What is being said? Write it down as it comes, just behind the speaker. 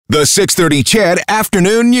The 6:30 CHED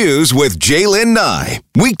Afternoon News with Jaylen Nye.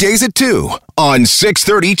 Weekdays at 2 on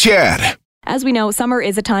 6:30 CHED. As we know, summer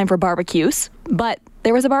is a time for barbecues, but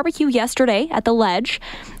there was a barbecue yesterday at the Ledge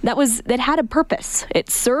that had a purpose. It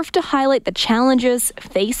served to highlight the challenges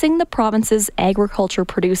facing the province's agriculture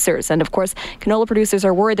producers. And of course, canola producers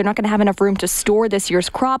are worried they're not going to have enough room to store this year's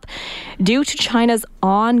crop due to China's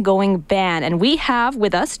ongoing ban. And we have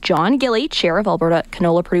with us John Gilly, chair of Alberta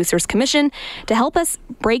Canola Producers Commission, to help us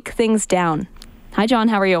break things down. Hi, John.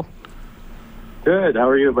 How are you? Good. How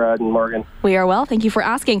are you, Brad and Morgan? We are well. Thank you for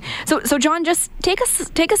asking. So John, just take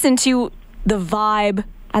us into the vibe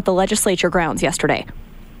at the legislature grounds yesterday.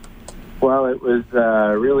 Well, it was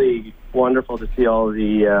really wonderful to see all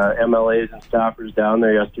the MLAs and staffers down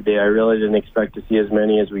there yesterday. I really didn't expect to see as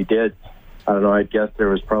many as we did. I don't know, I guess there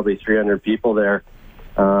was probably 300 people there.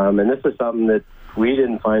 And this is something that we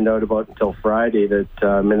didn't find out about until Friday,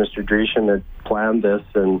 that Minister Dreeshen had planned this.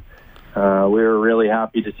 And we were really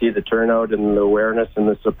happy to see the turnout and the awareness and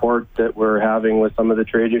the support that we're having with some of the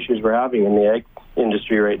trade issues we're having in the ag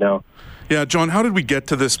industry right now. Yeah, John, how did we get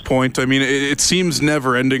to this point? I mean, it seems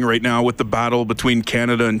never-ending right now with the battle between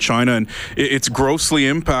Canada and China, and it's grossly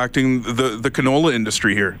impacting the canola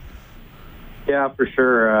industry here. Yeah, for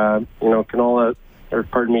sure.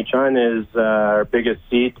 China is our biggest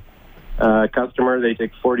seed customer. They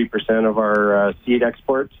take 40% of our seed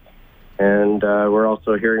exports. And we're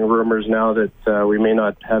also hearing rumors now that we may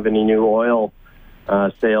not have any new oil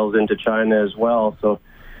sales into China as well. So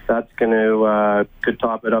that's going to could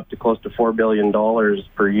top it up to close to $4 billion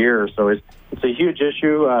per year. So it's a huge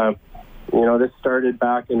issue. This started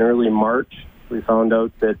back in early March. We found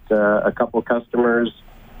out that a couple customers'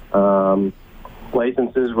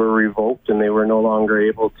 licenses were revoked and they were no longer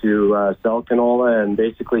able to sell canola. And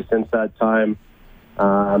basically since that time,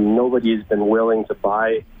 nobody's been willing to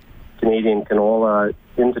buy Canadian canola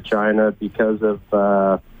into China because of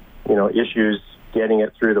issues getting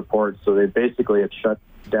it through the ports. So they basically had shut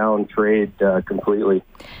down trade completely.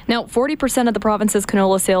 Now, 40% of the province's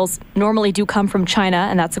canola sales normally do come from China,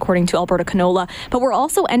 and that's according to Alberta Canola. But we're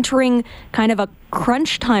also entering kind of a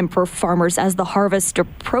crunch time for farmers as the harvest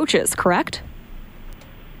approaches, correct?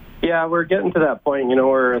 Yeah, we're getting to that point.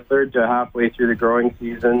 We're a third to halfway through the growing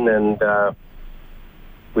season, and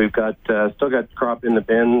we've got still got crop in the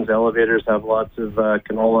bins. Elevators have lots of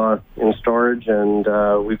canola in storage, and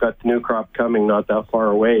we've got the new crop coming not that far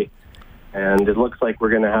away. And it looks like we're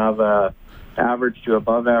going to have a average to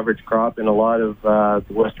above average crop in a lot of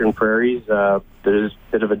the western prairies. There's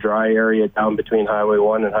a bit of a dry area down between Highway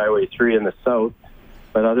 1 and Highway 3 in the south.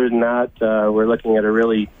 But other than that, we're looking at a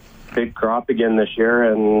really big crop again this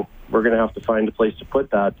year, and we're going to have to find a place to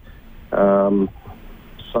put that.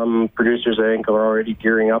 Some producers, I think, are already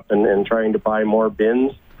gearing up and trying to buy more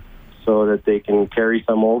bins so that they can carry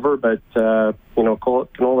some over. But,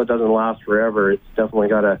 canola doesn't last forever. It's definitely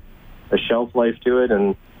got a shelf life to it,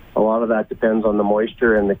 and a lot of that depends on the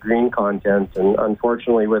moisture and the green content. And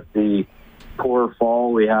unfortunately, with the poor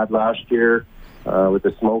fall we had last year, with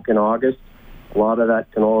the smoke in August, a lot of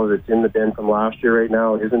that canola that's in the bin from last year right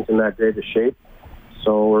now isn't in that great a shape.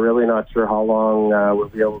 So we're really not sure how long we'll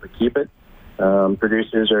be able to keep it.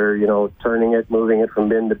 Producers are, turning it, moving it from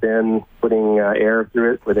bin to bin, putting air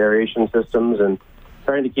through it with aeration systems, and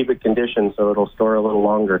trying to keep it conditioned so it'll store a little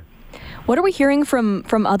longer. What are we hearing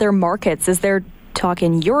from other markets? Is there talk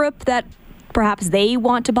in Europe that perhaps they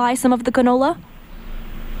want to buy some of the canola?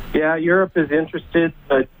 Yeah, Europe is interested,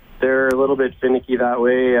 but they're a little bit finicky that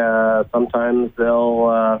way. Sometimes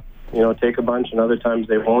they'll, take a bunch, and other times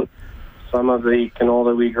they won't. Some of the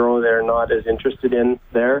canola we grow, they're not as interested in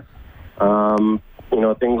there.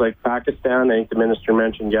 Things like Pakistan, I think the minister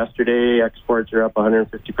mentioned yesterday, exports are up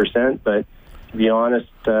 150%, but to be honest,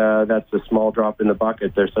 that's a small drop in the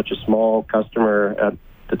bucket. They're such a small customer at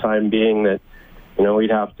the time being that,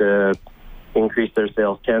 we'd have to increase their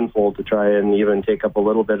sales tenfold to try and even take up a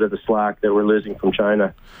little bit of the slack that we're losing from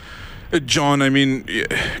China. John, I mean,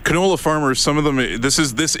 canola farmers, some of them, this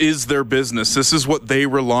is their business. This is what they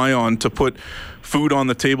rely on to put food on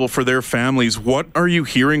the table for their families. What are you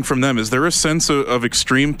hearing from them? Is there a sense of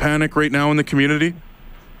extreme panic right now in the community?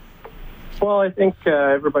 Well, I think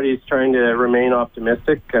everybody's trying to remain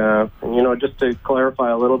optimistic. Just to clarify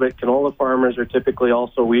a little bit, canola farmers are typically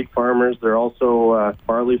also wheat farmers. They're also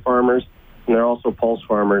barley farmers, and they're also pulse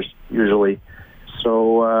farmers usually.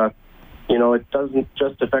 So, it doesn't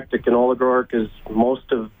just affect the canola grower, because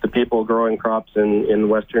most of the people growing crops in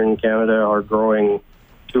Western Canada are growing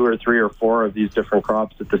 2 or 3 or 4 of these different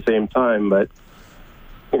crops at the same time. But,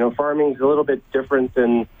 farming is a little bit different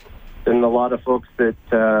than a lot of folks that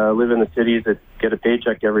live in the cities that get a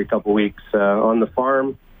paycheck every couple weeks. On the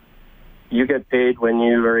farm, you get paid when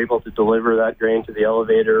you are able to deliver that grain to the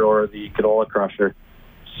elevator or the canola crusher.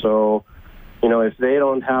 So, if they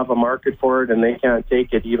don't have a market for it and they can't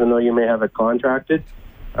take it, even though you may have it contracted,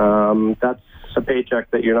 that's a paycheck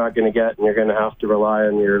that you're not going to get, and you're going to have to rely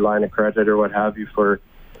on your line of credit or what have you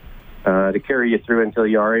to carry you through until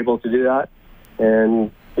you are able to do that.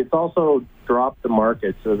 And it's also dropped the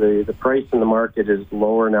market, so the price in the market is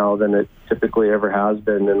lower now than it typically ever has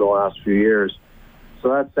been in the last few years. So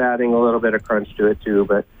that's adding a little bit of crunch to it too.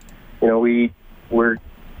 But we're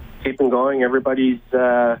keeping going. Everybody's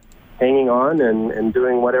hanging on and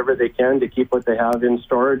doing whatever they can to keep what they have in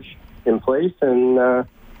storage in place, and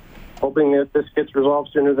hoping that this gets resolved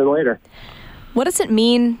sooner than later. What does it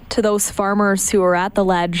mean to those farmers who are at the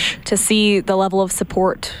ledge to see the level of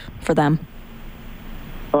support for them?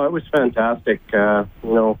 Oh, it was fantastic.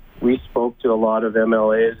 We spoke to a lot of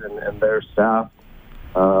MLAs and their staff.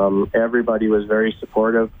 Everybody was very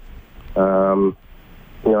supportive.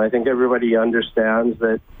 I think everybody understands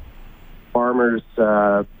that farmers,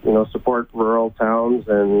 support rural towns,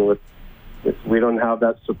 and if we don't have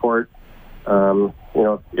that support,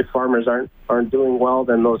 if farmers aren't doing well,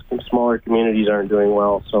 then those smaller communities aren't doing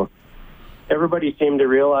well. So everybody seemed to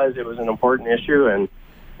realize it was an important issue, and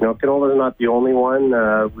canola is not the only one.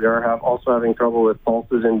 We are also having trouble with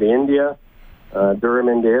pulses into India,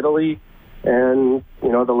 durum into Italy, and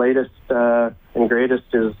the latest and greatest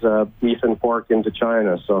is beef and pork into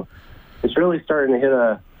China. So it's really starting to hit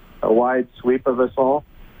a wide sweep of us all,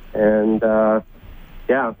 and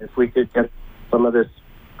if we could get some of this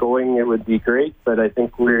going, it would be great, but I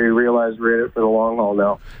think we realize we're in it for the long haul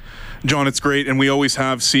now. John, it's great, and we always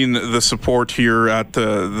have seen the support here at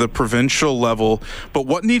the provincial level, but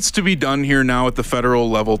what needs to be done here now at the federal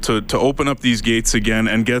level to open up these gates again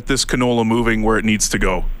and get this canola moving where it needs to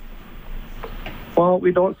go? Well,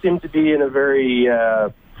 we don't seem to be in a very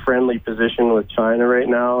friendly position with China right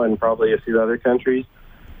now, and probably a few other countries.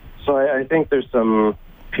 So I think there's some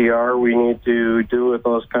PR we need to do with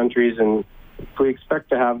those countries, and if we expect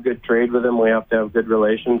to have good trade with them, we have to have good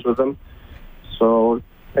relations with them. So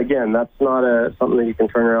again, that's not something that you can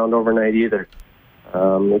turn around overnight either.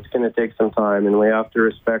 It's going to take some time, and we have to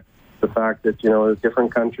respect the fact that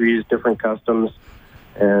different countries, different customs,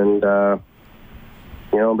 and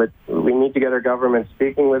but we need to get our government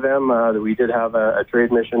speaking with them. We did have a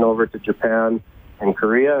trade mission over to Japan and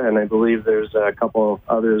Korea, and I believe there's a couple of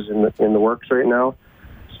others in the works right now.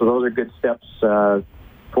 So those are good steps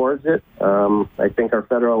towards it. I think our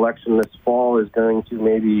federal election this fall is going to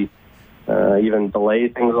maybe even delay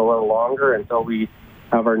things a little longer until we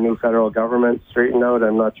have our new federal government straightened out.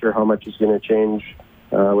 I'm not sure how much is going to change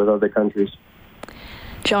with other countries.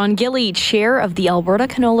 John Gilley, Chair of the Alberta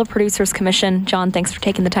Canola Producers Commission. John, thanks for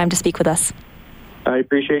taking the time to speak with us. I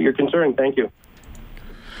appreciate your concern. Thank you.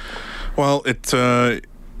 Well, Oh,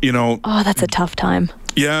 that's a tough time.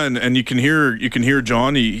 Yeah, and you can hear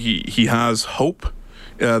John. He has hope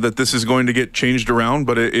that this is going to get changed around,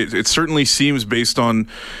 but it certainly seems, based on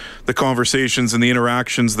the conversations and the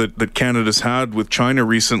interactions that Canada's had with China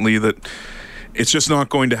recently, that it's just not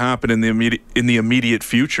going to happen in the immediate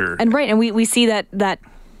future. And we see that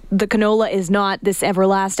the canola is not this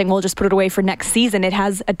everlasting, we'll just put it away for next season. It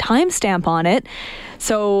has a timestamp on it.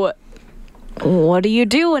 So what do you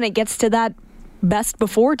do when it gets to that best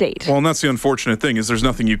before date? Well, and that's the unfortunate thing, is there's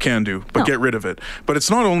nothing you can do but get rid of it. But it's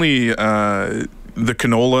not only the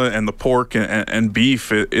canola and the pork and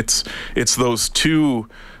beef. It's those two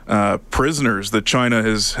prisoners that China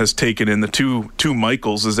has taken in, the two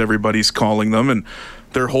Michaels, as everybody's calling them, and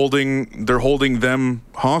they're holding them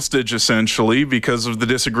hostage essentially because of the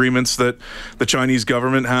disagreements that the Chinese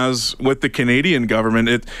government has with the Canadian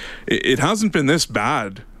government. It hasn't been this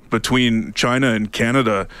bad between China and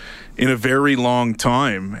Canada in a very long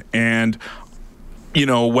time, and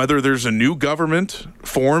whether there's a new government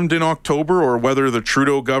formed in October or whether the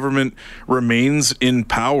Trudeau government remains in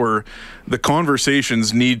power, the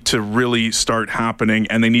conversations need to really start happening,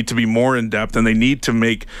 and they need to be more in depth, and they need to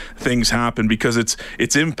make things happen because it's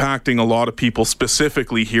impacting a lot of people,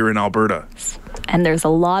 specifically here in Alberta. And there's a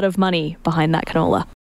lot of money behind that canola.